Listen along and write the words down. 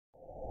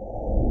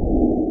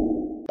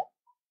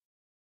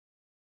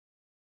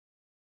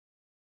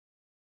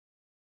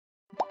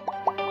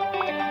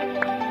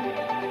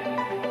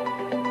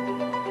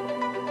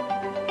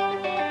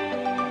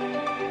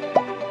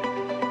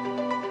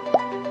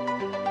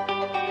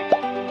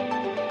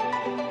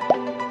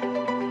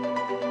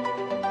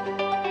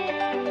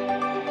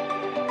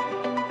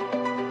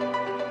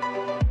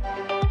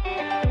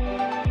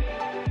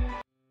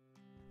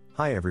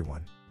Hi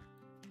everyone.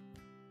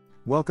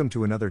 Welcome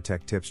to another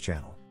Tech Tips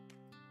channel.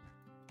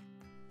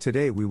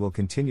 Today we will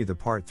continue the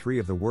part 3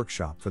 of the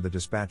workshop for the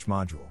dispatch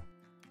module.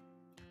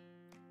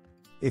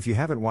 If you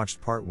haven't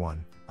watched part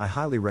 1, I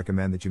highly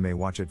recommend that you may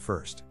watch it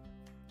first.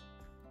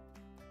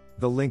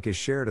 The link is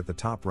shared at the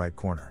top right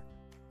corner.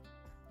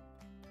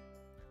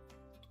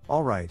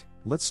 Alright,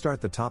 let's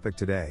start the topic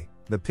today,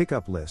 the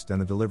pickup list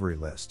and the delivery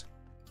list.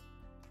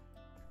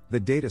 The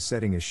data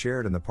setting is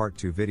shared in the part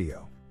 2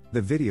 video.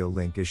 The video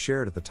link is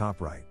shared at the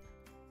top right.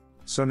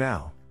 So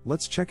now,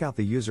 let's check out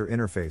the user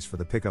interface for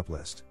the pickup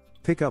list.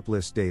 Pickup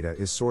list data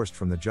is sourced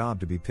from the job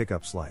to be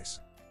pickup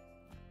slice.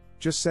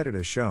 Just set it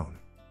as shown.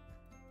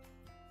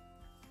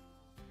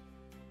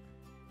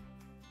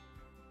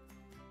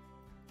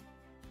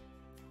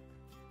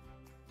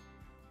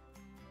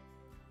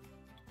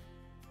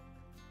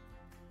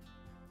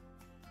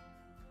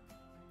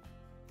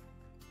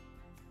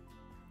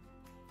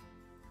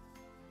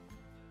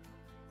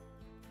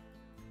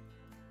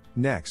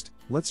 Next,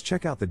 let's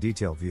check out the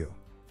detail view.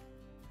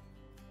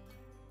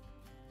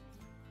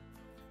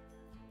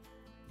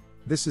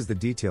 This is the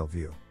detail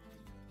view.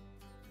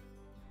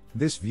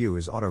 This view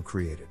is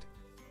auto-created.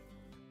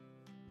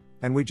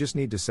 And we just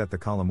need to set the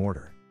column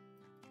order.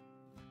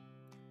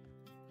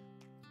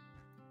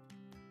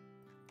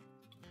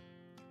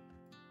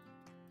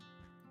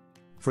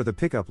 For the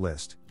pickup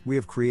list, we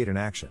have created an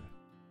action.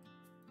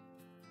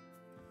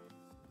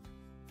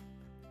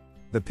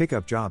 The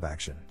pickup job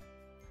action.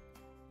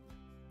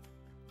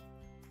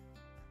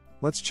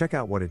 Let's check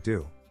out what it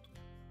do.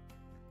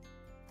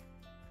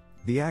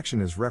 The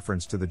action is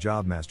referenced to the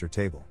job master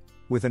table,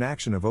 with an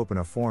action of open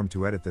a form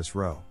to edit this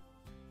row.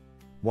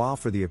 While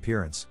for the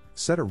appearance,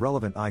 set a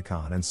relevant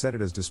icon and set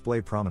it as display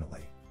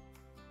prominently.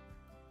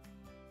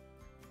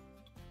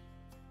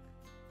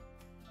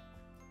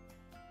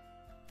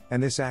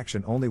 And this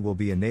action only will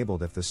be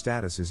enabled if the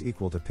status is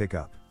equal to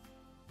pickup.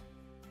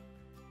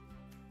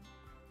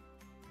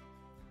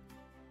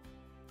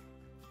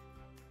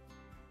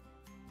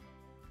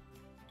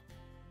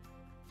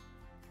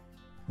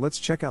 Let's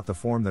check out the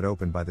form that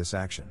opened by this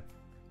action.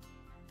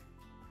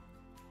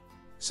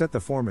 Set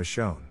the form as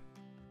shown.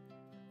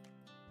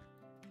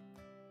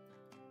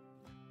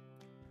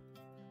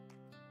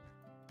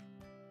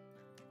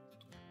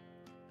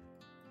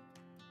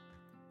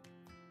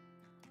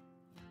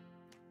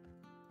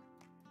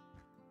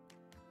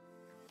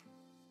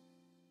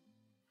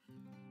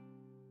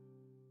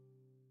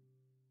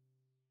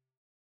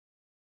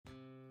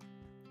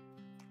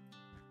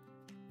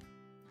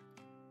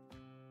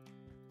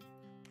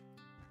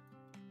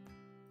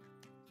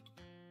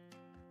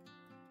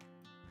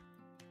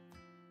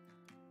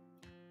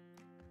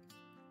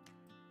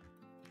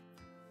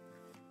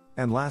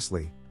 And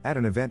lastly, add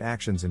an event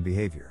actions and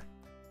behavior.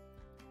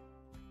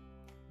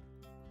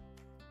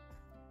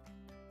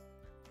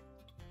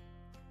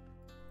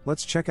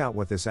 Let's check out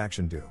what this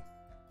action do.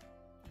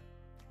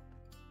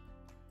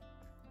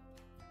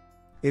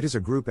 It is a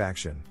group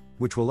action,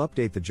 which will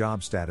update the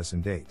job status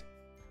and date.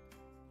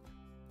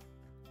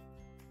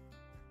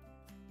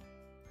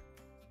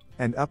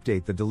 And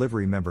update the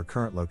delivery member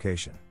current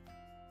location.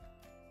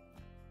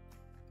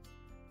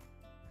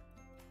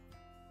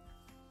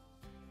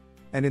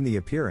 And in the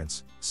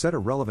appearance, set a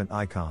relevant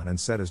icon and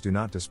set as do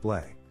not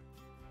display.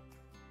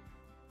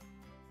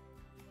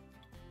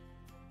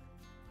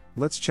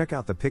 Let's check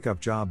out the pickup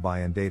job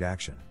by and date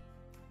action.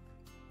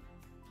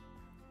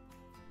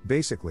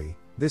 Basically,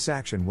 this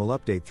action will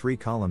update 3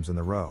 columns in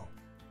the row.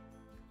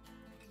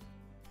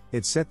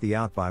 It set the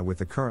out by with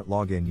the current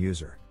login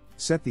user,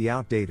 set the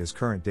out date as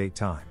current date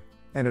time,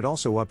 and it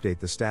also update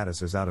the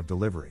status as out of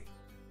delivery.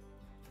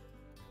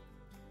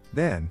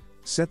 Then,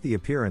 set the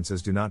appearance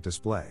as do not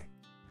display.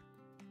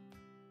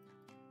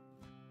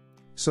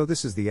 So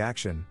this is the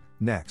action.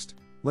 Next,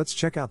 let's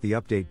check out the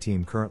update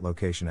team current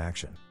location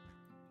action.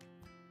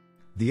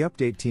 The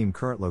update team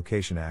current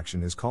location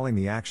action is calling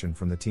the action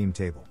from the team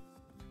table.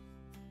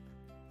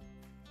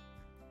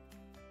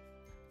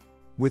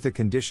 With a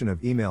condition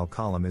of email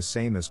column is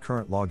same as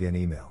current login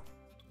email.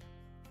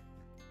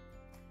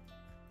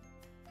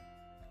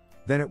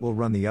 Then it will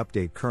run the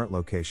update current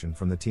location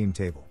from the team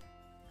table.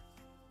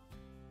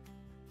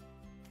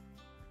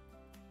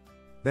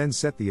 Then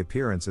set the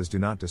appearance as do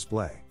not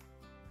display.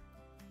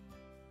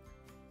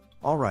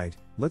 Alright,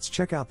 let's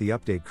check out the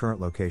update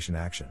current location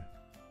action.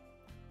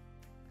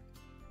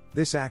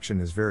 This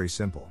action is very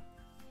simple.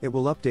 It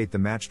will update the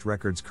matched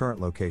record's current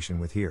location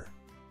with here.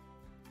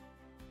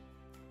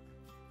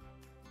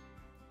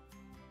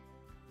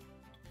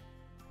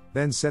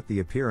 Then set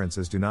the appearance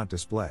as do not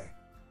display.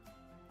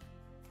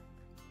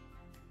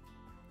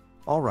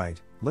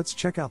 Alright, let's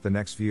check out the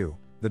next view,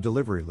 the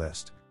delivery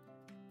list.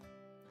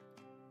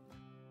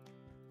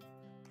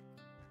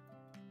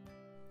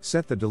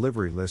 Set the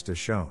delivery list as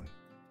shown.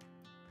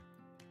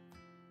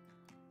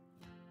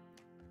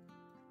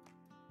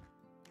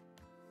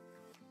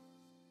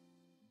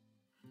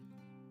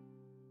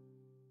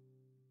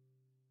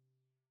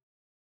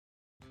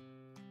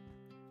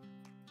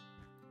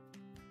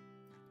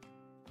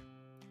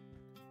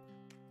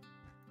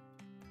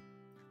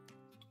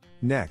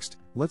 Next,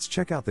 let's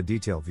check out the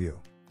detail view.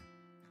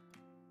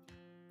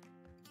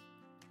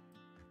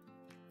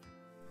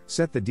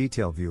 Set the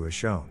detail view as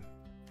shown.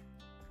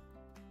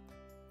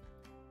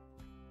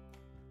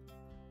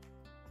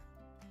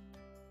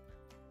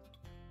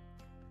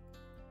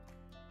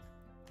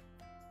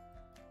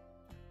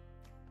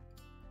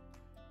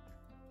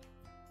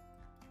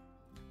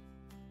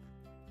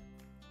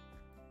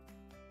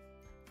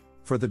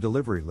 For the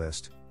delivery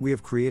list, we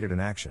have created an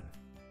action.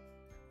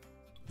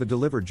 The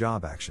delivered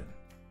job action.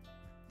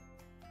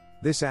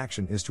 This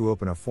action is to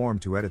open a form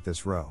to edit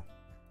this row.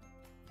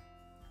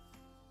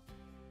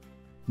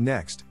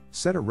 Next,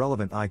 set a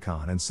relevant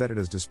icon and set it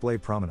as display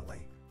prominently.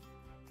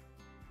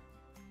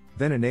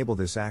 Then enable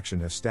this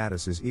action if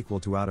status is equal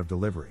to out of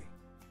delivery.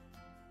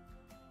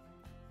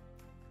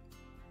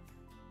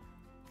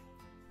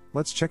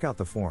 Let's check out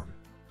the form.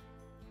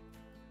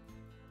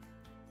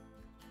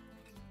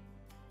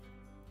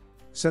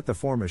 Set the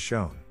form as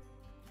shown.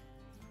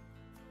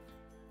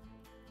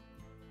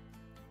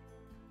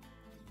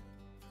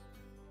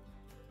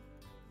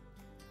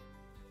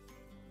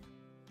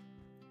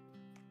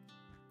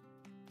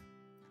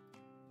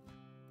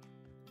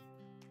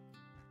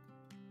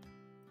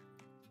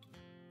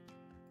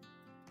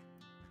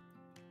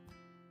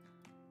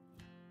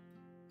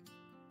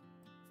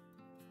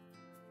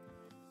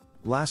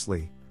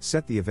 Lastly,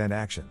 set the event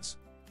actions.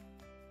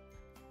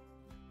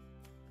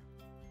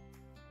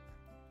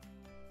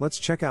 Let's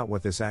check out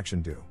what this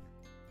action do.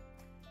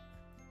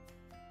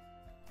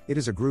 It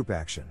is a group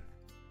action.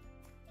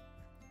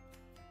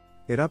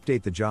 It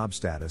update the job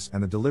status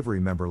and the delivery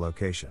member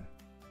location.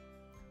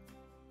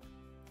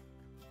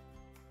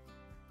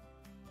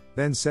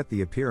 Then set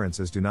the appearance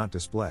as do not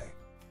display.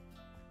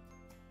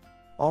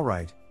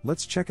 Alright,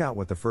 let's check out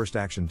what the first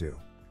action do.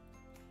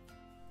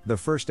 The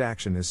first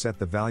action is set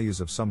the values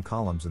of some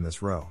columns in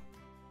this row.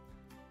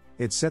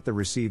 It set the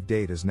received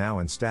date as now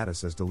and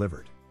status as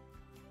delivered.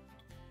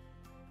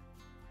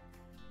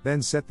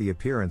 Then set the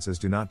appearance as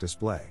do not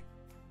display.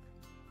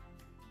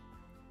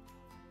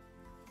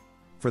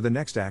 For the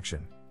next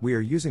action, we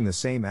are using the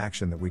same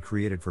action that we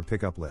created for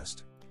pickup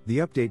list. The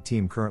update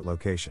team current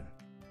location.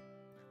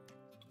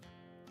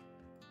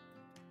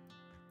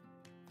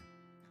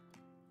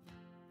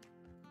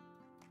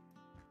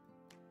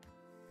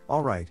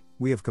 Alright,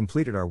 we have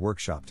completed our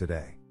workshop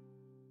today.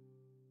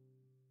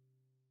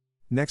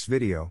 Next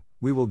video,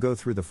 we will go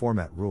through the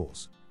format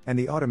rules and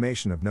the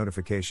automation of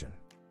notification.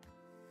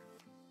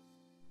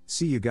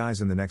 See you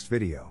guys in the next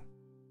video.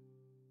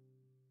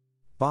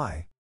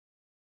 Bye.